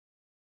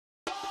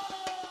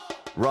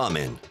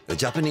Ramen, a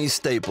Japanese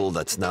staple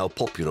that's now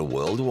popular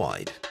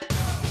worldwide.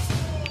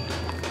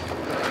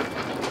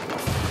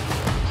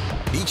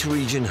 Each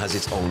region has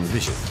its own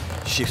vision,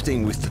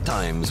 shifting with the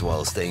times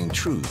while staying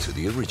true to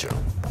the original.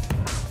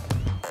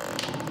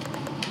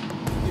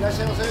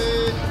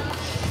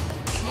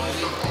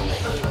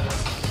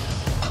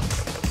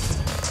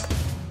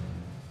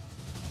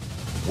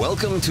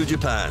 Welcome to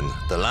Japan,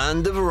 the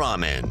land of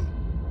ramen.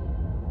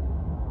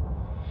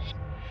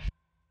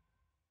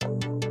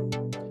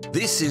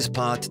 This is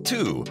part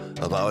 2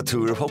 of our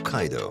tour of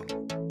Hokkaido.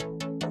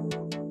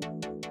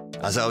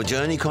 As our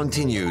journey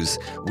continues,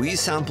 we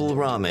sample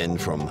ramen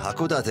from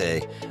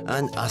Hakodate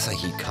and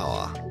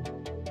Asahikawa.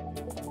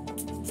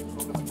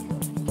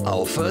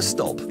 Our first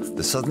stop,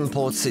 the southern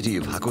port city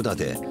of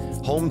Hakodate,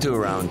 home to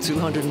around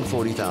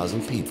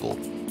 240,000 people.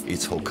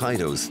 It's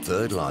Hokkaido's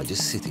third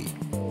largest city.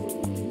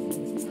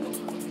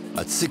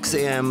 At 6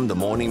 a.m., the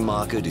morning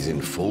market is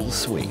in full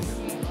swing.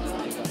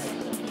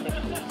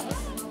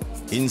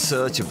 In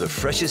search of the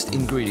freshest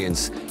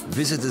ingredients,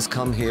 visitors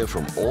come here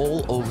from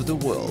all over the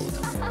world.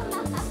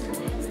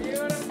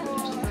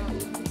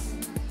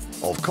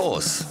 Of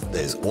course,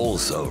 there's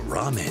also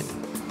ramen.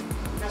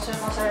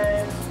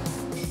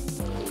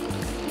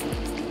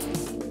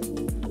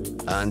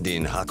 And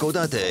in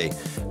Hakodate,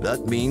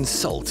 that means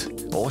salt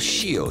or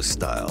shio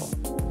style.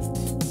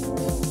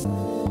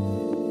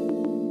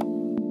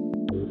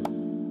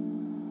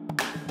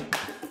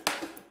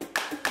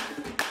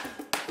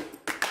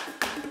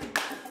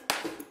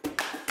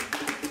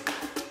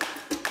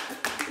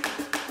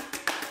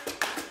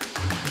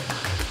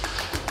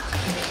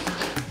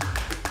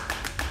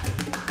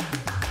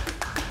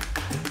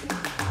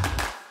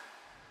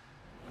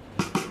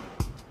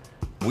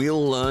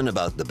 We'll learn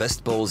about the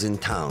best bowls in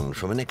town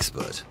from an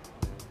expert.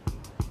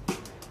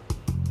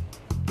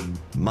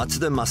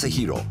 Matsuda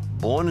Masahiro,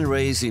 born and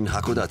raised in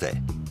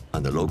Hakodate,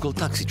 and a local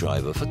taxi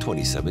driver for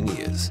 27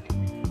 years.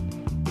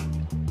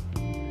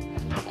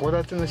 函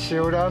館の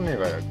塩ラーメン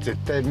は絶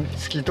対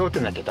透き通っ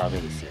てなきゃダ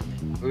メですよね。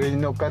上に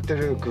乗っかって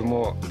る具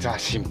もザ・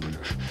シンプル。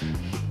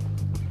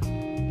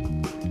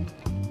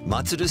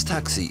Matsuda's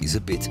taxi is a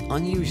bit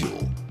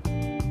unusual.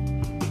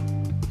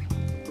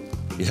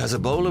 It has a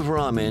bowl of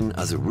ramen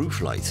as a roof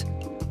light,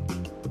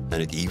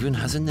 and it even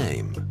has a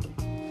name.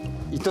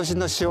 愛し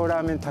の塩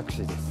ラーメンタク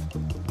シーです。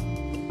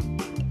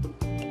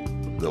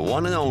The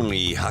one and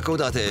only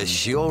Hakodate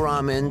Shio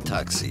Ramen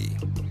Taxi.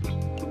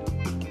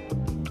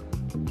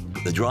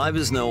 The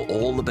drivers know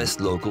all the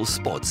best local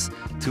spots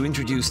to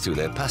introduce to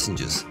their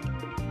passengers,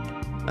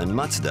 and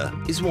Matsuda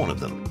is one of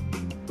them.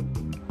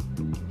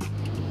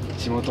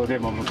 地元で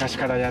も昔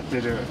からやって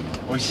る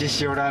美味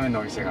しい塩ラーメンの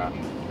お店が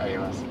あり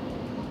ます。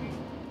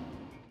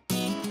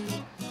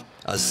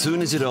As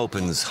soon as it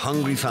opens,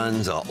 hungry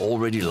fans are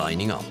already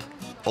lining up.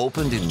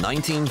 Opened in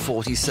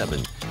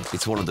 1947,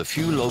 it's one of the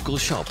few local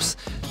shops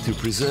to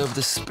preserve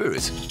the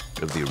spirit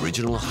of the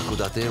original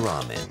Hakodate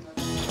ramen.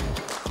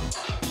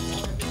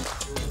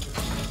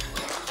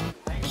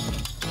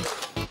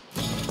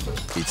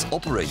 It's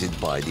operated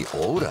by the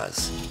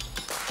Ouras.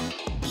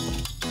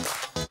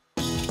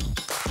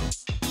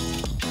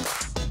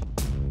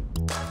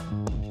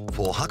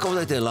 For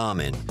Hakodate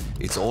ramen,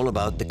 it's all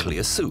about the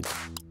clear soup.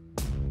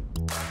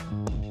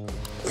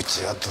 う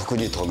ちは特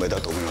に透明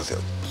だと思いますよ。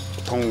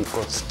豚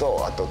骨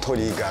とあと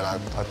鶏ガラ、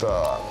あと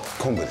は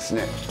昆布です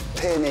ね。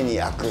丁寧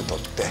にアク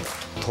取って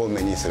透明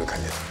にする感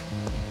じです。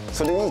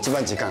それに一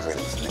番時間かけ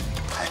てますね。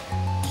はい。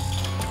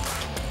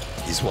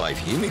His wife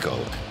Himiko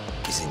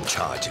is in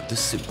charge of the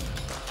soup.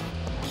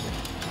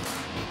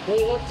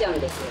 濁っちゃう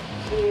んですよ。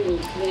常に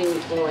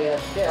こうや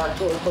ってア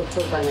クを取って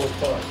おかないと。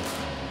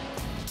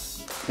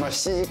まあ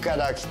7時か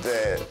ら来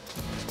て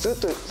ずっ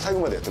と最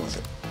後までやってます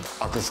よ。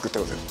アク作って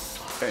ますよ。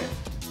え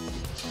え。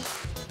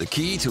The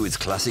key to its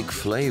classic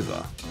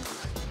flavor.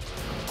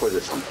 これで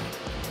3本。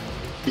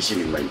一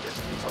人前みたいな。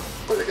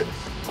これだけで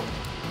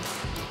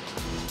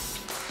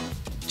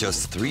す。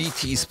 Just 3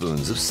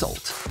 teaspoons of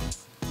salt.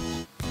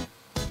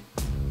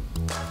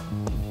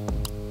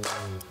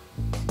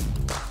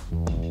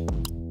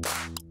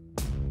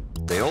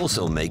 They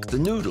also make the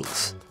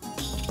noodles.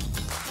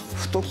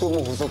 太く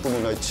も細くも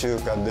ない中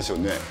間でしょう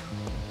ね。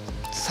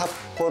札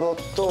幌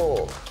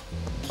と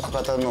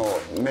博多の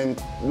麺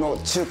の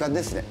中間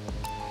ですね。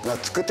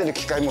作ってる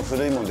機械も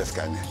古いもんです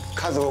からね。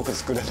数多く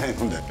作れない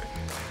もんで、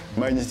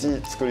毎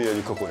日作るよう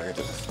に心がけ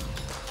てます。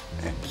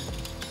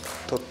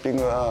トッピン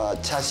グは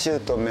チャーシュー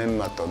とメン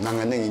マと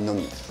長ネギの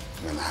みです。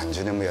何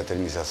十年もやってる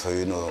店はそう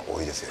いうの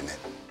多いですよね。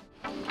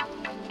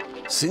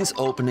Since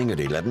opening at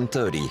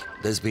 11:30,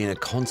 there's been a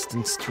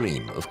constant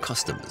stream of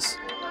customers.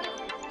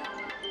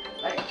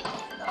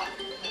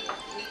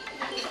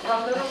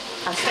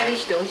 あっさり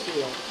して美味しい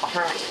よ。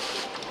はい。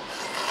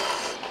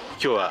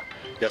今日は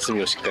休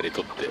みをしっかり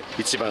とって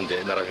一番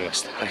で並びま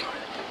した。はい。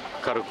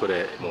かれこ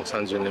れもう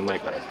30年前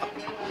から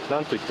な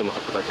んといっても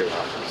函館は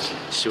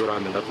塩ラ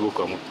ーメンだと僕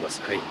は思ってま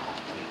す。はい。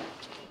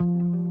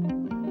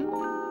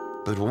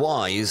But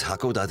why is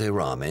Hakodate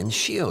ramen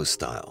shio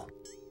style?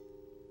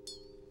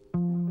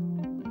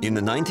 In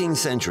the 19th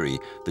century,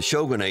 the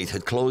shogunate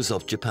had closed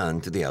off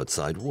Japan to the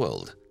outside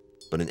world.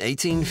 But in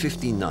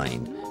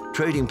 1859,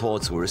 trading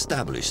ports were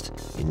established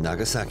in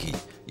Nagasaki,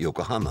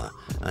 Yokohama,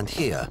 and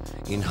here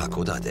in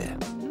Hakodate.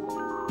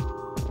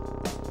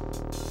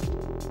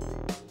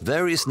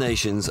 Various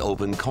nations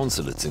opened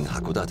consulates in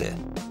Hakodate,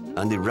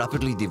 and it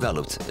rapidly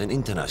developed an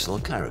international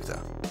character.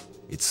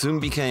 It soon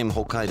became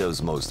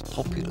Hokkaido's most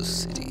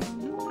populous city.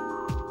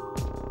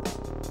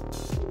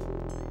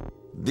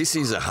 This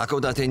is a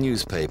Hakodate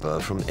newspaper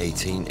from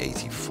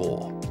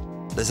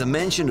 1884. There's a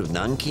mention of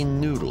Nankin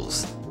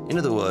noodles, in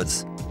other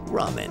words,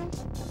 ramen.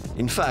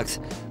 In fact,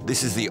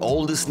 this is the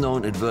oldest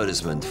known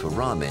advertisement for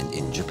ramen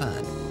in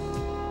Japan.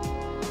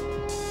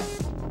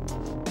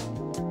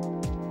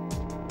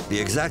 The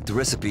exact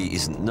recipe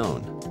isn't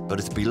known, but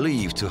it's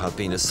believed to have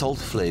been a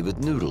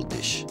salt-flavored noodle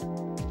dish.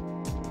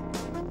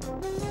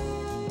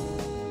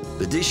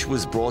 The dish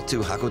was brought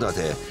to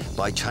Hakodate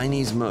by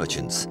Chinese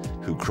merchants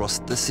who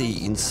crossed the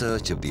sea in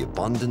search of the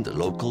abundant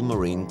local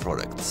marine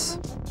products.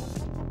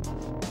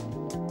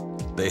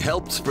 They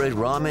helped spread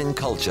ramen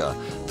culture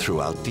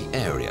throughout the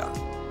area.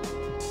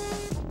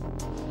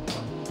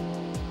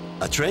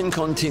 A trend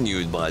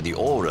continued by the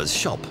Aura's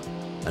shop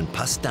and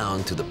passed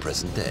down to the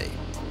present day.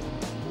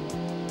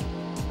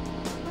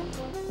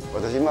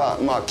 私ま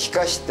あ気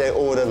化して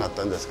オーラになっ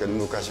たんですけど、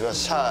昔は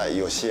シャー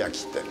ヨシヤ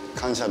キって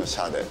感謝のシ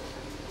ャーで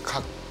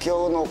活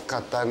況の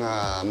方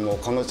がもう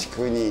この地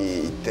区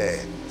にいて、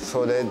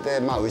それで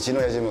まあうちの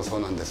親父もそう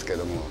なんですけ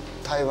ども、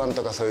台湾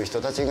とかそういう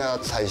人たちが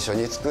最初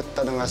に作っ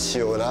たのが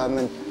塩ラー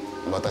メン。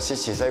私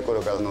小さい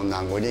頃からの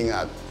名残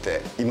があっ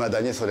て、いま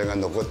だにそれが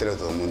残ってる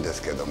と思うんで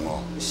すけど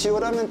も、塩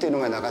ラーメンというの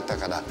がなかった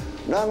から、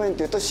ラーメン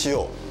というと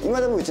塩。今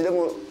でもうちで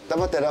も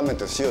黙ってラーメン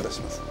と塩出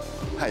します。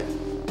はい。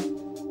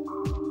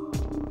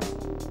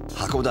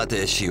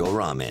Hakodate Shio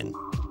Ramen,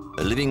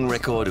 a living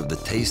record of the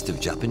taste of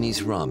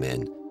Japanese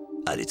ramen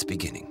at its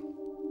beginning.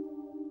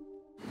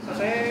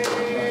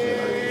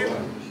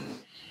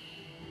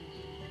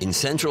 In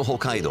central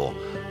Hokkaido,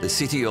 the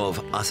city of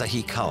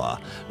Asahikawa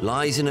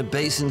lies in a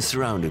basin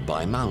surrounded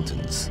by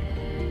mountains.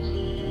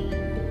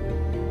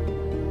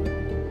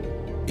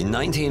 In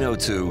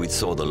 1902, it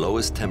saw the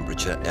lowest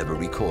temperature ever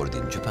recorded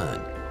in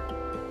Japan,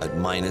 at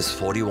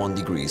 -41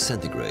 degrees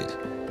centigrade,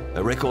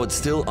 a record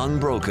still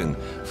unbroken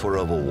for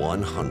over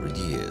 100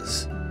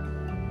 years.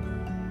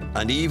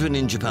 And even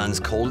in Japan's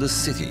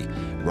coldest city,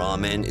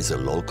 ramen is a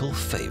local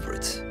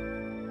favorite.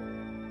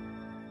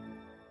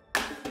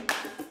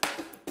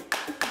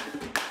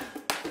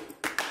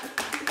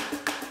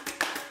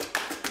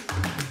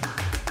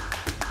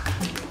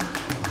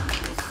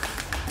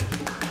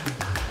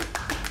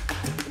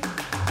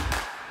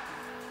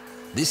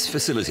 This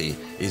facility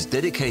is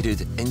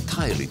dedicated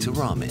entirely to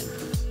ramen.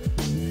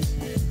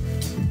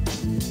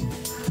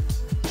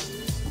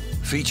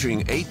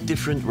 Featuring 8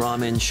 different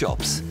ramen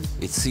shops,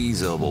 it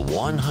sees over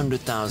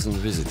 100,000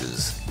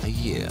 visitors a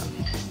year.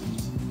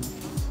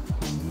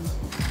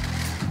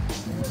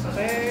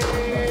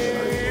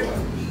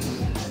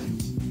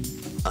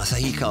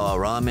 Asahikawa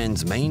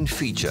Ramen's main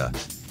feature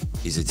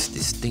is its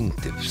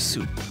distinctive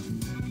soup.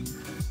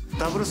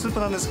 ダブルスープ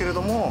なんですけれ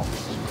ども、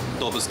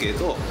動物系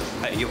と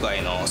魚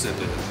介のスー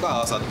プが合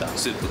わさった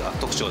スープが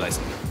特徴です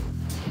ね。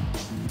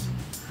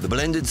The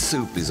blended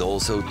soup is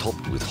also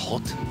topped with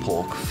hot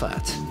pork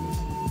fat.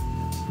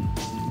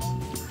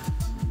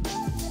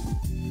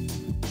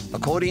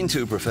 According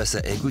to Professor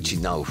Eguchi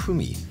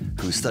Naofumi,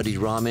 who studied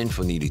ramen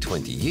for nearly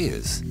 20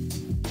 years,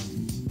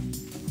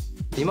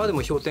 今で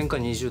も氷点下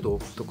20度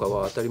とか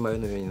は当たり前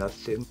のようになっ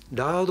て、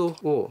ラード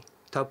を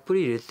たっぷ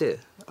り入れて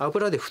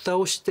油で蓋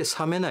をして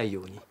冷めない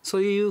ように、そ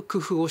ういう工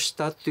夫をし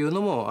たっていう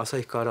のも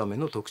旭川ラーメ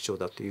ンの特徴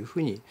だというふ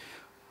うに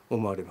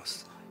思われま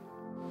す。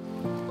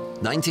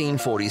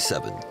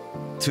1947,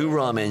 2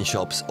 ramen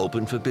shops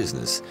opened for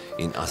business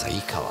in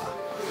Asahikawa.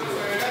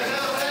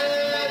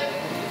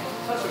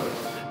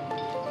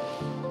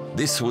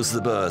 This was the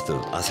birth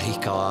of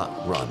Asahikawa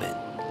Ramen.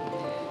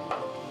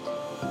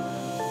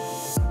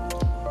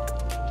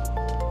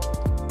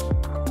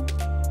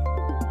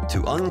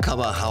 To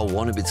uncover how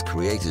one of its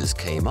creators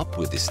came up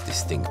with this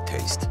distinct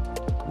taste,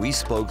 we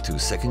spoke to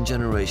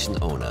second-generation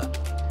owner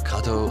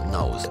Kato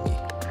Naozumi.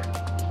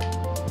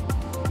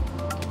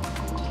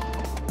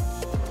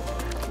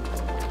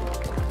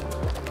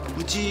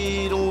 う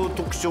ちの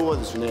特徴は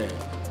ですね、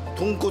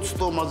豚骨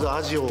とまず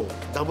アジを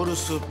ダブル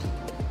スープ、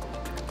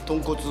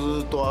豚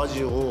骨とア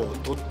ジを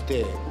取っ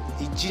て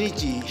1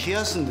日冷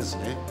やすんです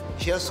ね。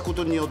冷やすこ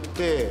とによっ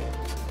て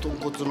豚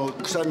骨の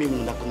臭み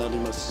もなくなり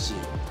ますし、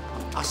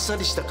あっさ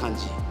りした感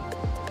じ。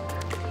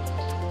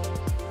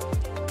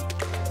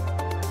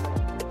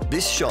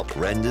 This shop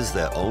renders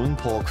their own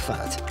pork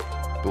fat,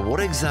 but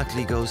what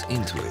exactly goes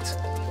into it?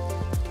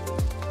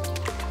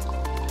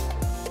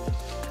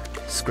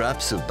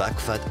 Scraps of back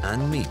fat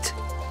and meat,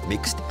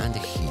 mixed and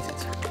heated.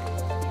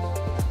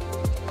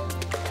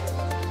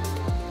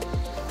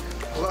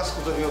 焦がす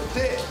ことによっ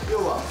て要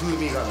は風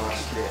味が増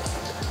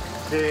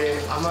して、で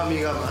甘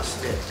みが増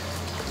して、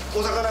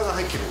お魚が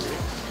入ってるんでね。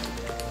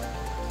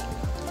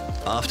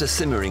after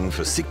simmering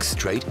for 6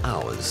 straight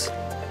hours.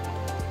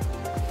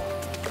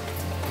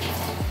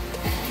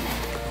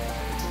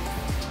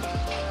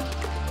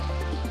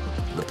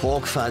 The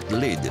pork fat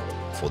lid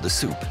for the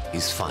soup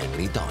is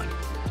finally done.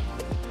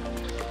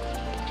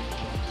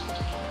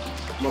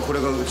 こ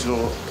れがうちの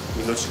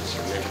命です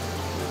よね。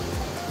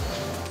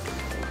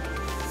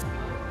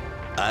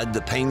Add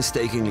the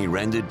painstakingly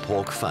rendered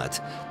pork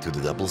fat to the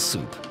double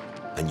soup,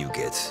 and you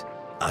get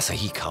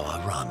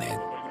Asahikawa ramen.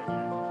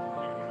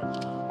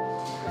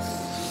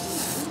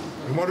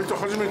 生まれて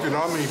初めて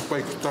ラーメンいっぱ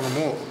い食ったの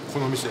もこ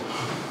の店。う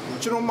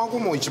ちの孫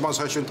も一番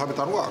最初に食べ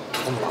たのがこ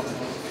のラーメン。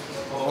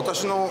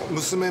私の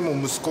娘も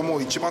息子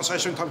も一番最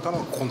初に食べたの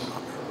がこのラー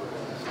メ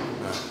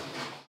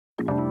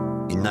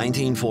ン。In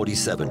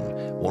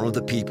 1947, one of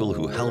the people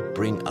who helped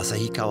bring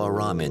Asahikawa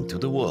ramen to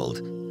the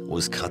world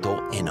was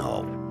Kato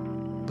Enao.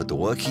 But the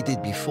work he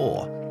did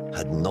before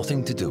had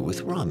nothing to do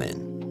with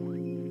ramen.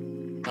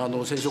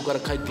 戦争から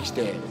帰ってき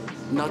て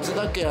夏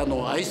だけア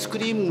イスク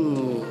リー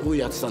ムを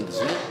やってたんで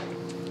すね。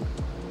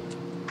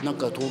なん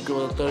か東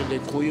京だったりで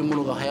こういうも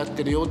のが流行っ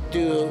てるよって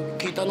いう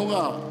聞いたの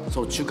が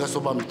そう中華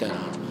そばみたいな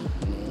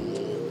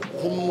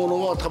本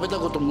物は食べた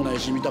こともない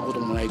し見たこと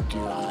もないってい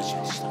う話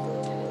でした。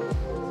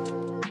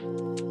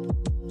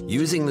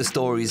Using the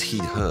stories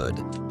he'd heard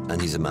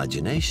and his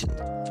imagination,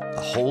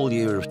 a whole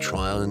year of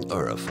trial and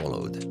error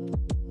followed.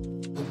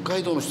 北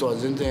海道の人は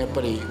全然やっ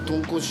ぱり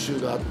豚骨臭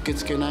が受け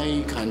付けな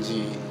い感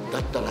じだ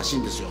ったらしい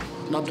んですよ。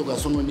なんとか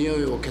その匂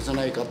いを消さ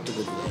ないかって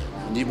ことで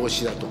煮干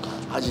しだとか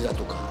味だ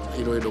とか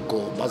いろいろ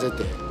こう混ぜ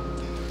て。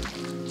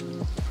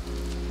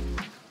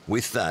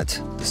With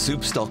that, the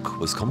soup stock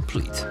was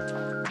complete.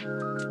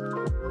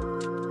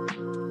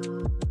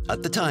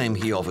 At the time,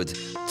 he offered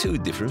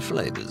 2 different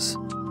flavors.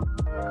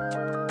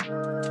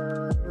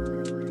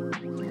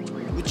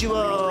 うち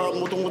は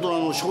もとも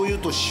と醤油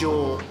と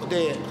塩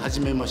で始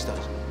めました。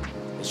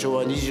昭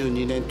和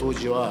22年当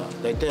時は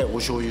だいたいお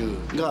醤油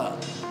が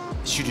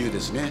主流で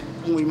すね。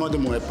もう今で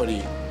もやっぱ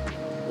り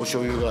お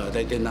醤油がだ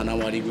いたい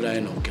7割ぐら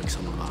いのお客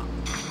様が。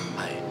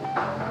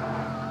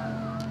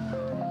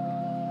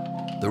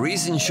The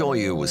reason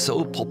shoyu was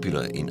so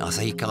popular in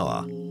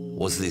Asahikawa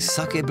was this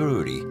sake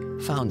brewery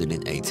founded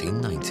in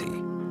 1890.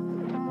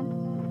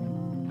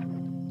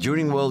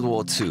 During World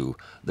War II,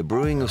 the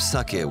brewing of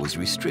sake was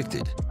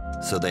restricted,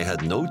 so they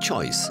had no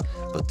choice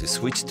but to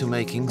switch to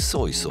making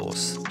soy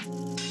sauce.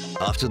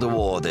 After the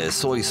war, their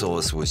soy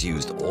sauce was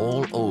used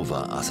all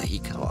over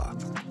Asahikawa.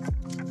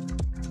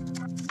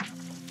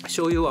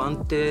 醤油を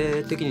安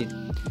定的に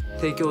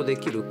提供で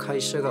きる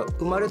会社が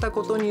生まれた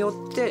ことによ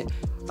って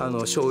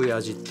醤油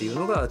味っていう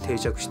のが定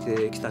着し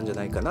てきたんじゃ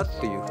ないかなっ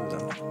ていうふうな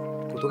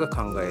ことが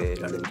考え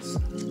られます。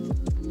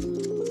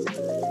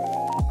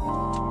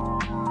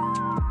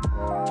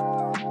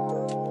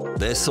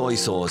Their soy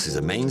sauce is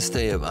a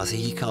mainstay of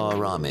Asahikawa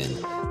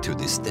ramen to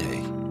this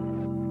day.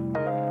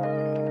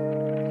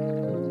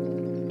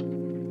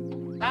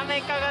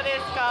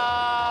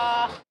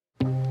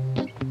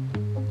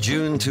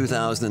 June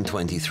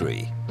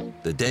 2023,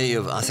 the day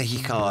of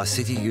Asahikawa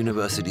City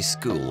University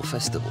School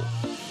Festival.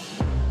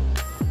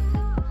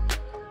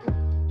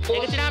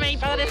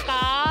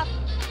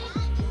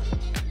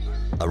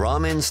 A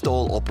ramen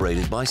stall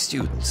operated by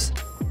students,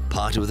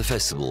 part of the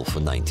festival for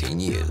 19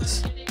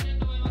 years.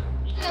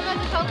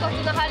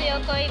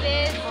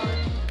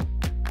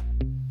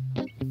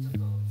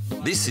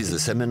 This is the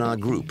seminar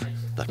group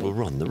that will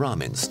run the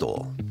ramen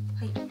stall.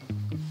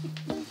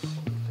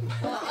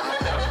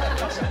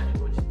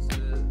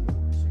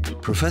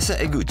 Professor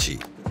Eguchi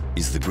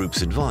is the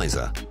group's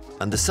advisor,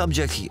 and the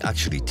subject he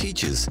actually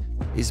teaches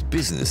is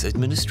business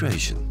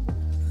administration.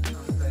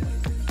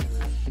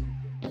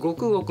 ご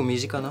くごく身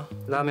近な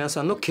ラーメン屋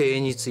さんの経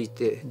営につい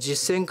て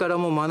実践から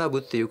も学ぶ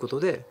っていうこ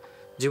とで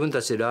自分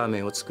たちでラーメ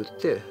ンを作っ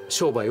て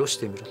商売をし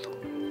てみると。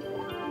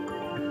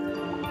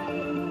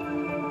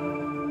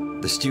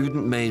The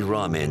student-made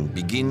ramen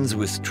begins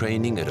with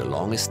training at a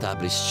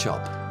long-established shop.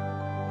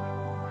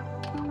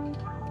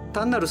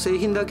 単なる製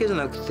品だけじゃ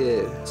なく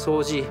て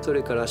掃除そ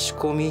れから仕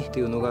込みって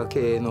いうのが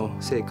経営の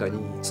成果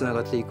につな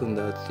がっていくん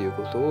だっていう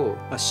ことを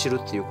知る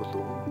っていうこ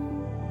と。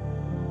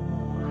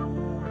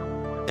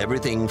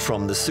Everything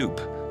from the soup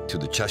to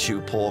the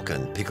chashu pork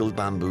and pickled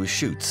bamboo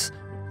shoots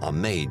are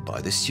made by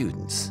the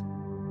students.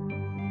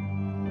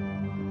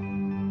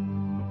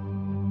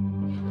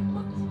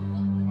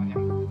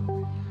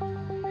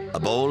 A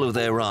bowl of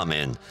their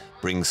ramen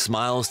brings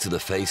smiles to the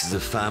faces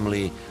of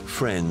family,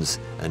 friends,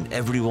 and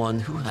everyone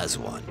who has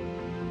one.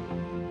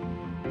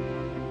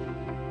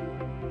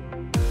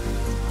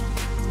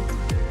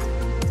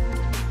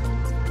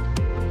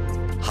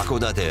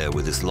 Hakodate,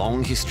 with its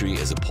long history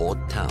as a port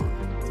town.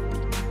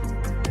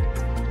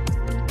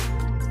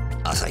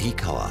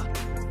 Asahikawa,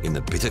 in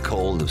the bitter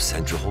cold of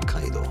central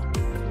Hokkaido.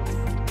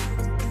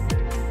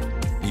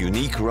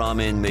 Unique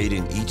ramen made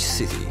in each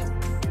city,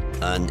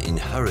 an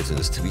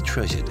inheritance to be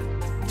treasured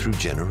through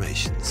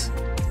generations.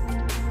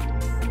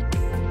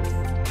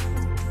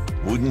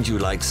 Wouldn't you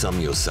like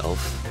some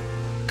yourself?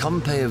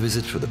 Come pay a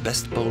visit for the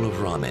best bowl of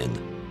ramen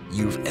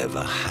you've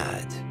ever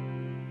had.